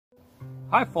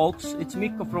Hi folks, it's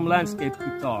Mikko from Landscape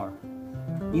Guitar.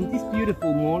 In this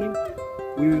beautiful morning,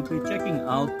 we will be checking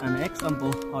out an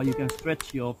example how you can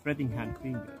stretch your fretting hand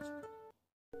fingers.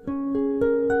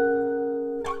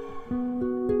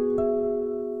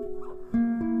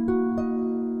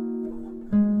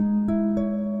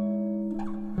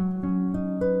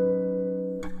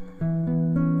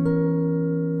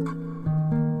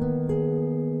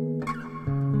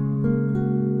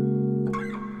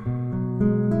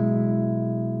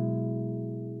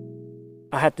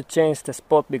 I had to change the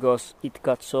spot because it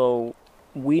got so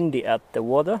windy at the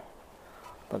water,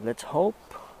 but let's hope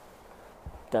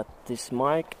that this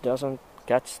mic doesn't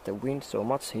catch the wind so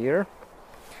much here.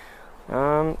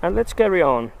 And let's carry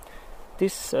on.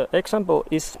 This example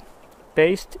is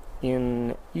based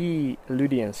in E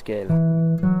lydian scale.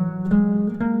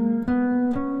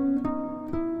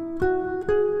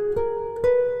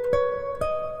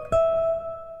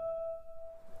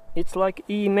 It's like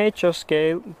E major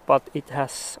scale, but it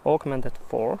has augmented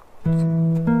 4.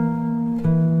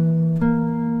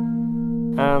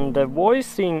 And the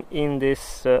voicing in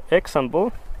this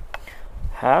example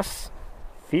has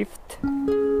 5th,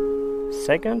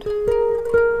 2nd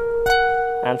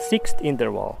and 6th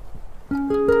interval.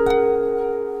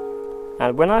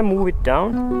 And when I move it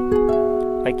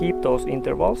down, I keep those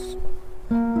intervals.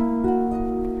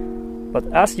 But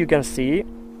as you can see,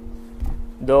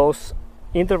 those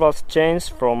intervals change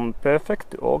from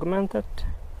perfect to augmented,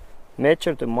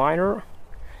 major to minor,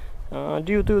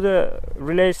 due to the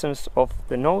relations of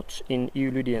the notes in E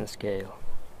lydian scale.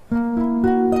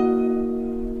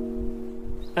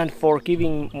 And for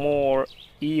giving more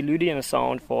E lydian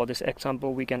sound for this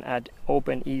example, we can add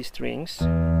open E strings.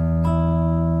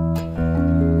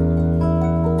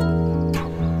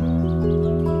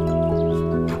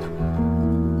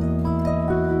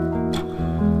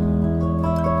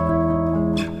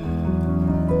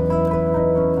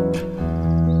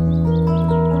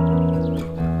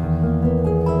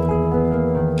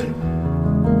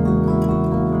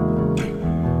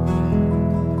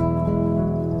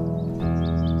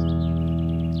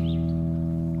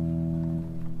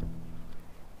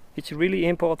 It's really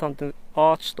important to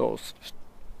arch those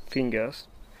fingers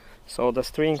so the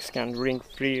strings can ring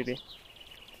freely,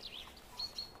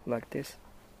 like this.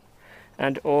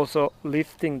 And also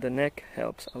lifting the neck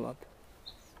helps a lot.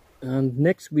 And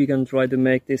next we can try to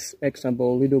make this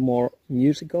example a little more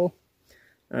musical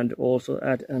and also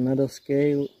add another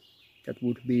scale that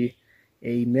would be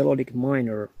a melodic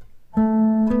minor.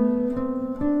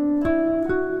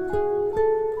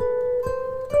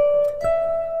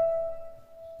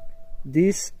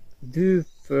 These two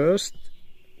first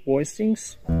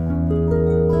voicings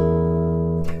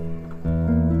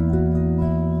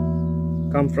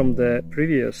come from the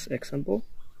previous example,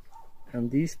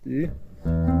 and these two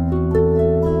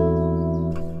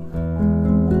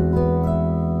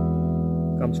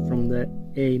comes from the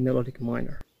A melodic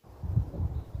minor.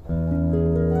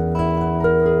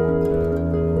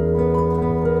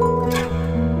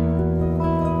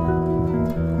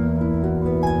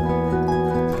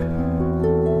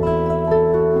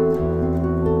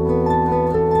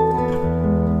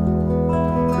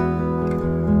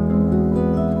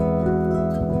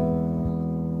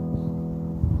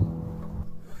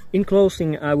 In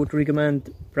closing, I would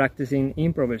recommend practicing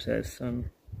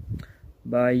improvisation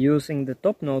by using the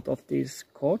top note of these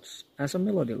chords as a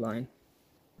melody line.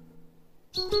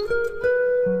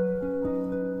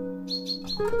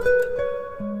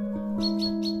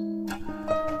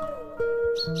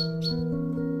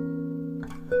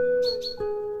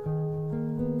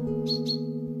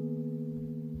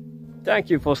 Thank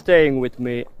you for staying with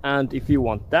me, and if you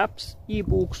want tabs,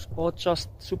 ebooks or just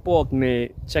support me,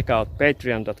 check out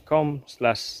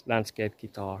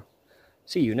patreon.com/landscapeguitar.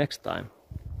 See you next time.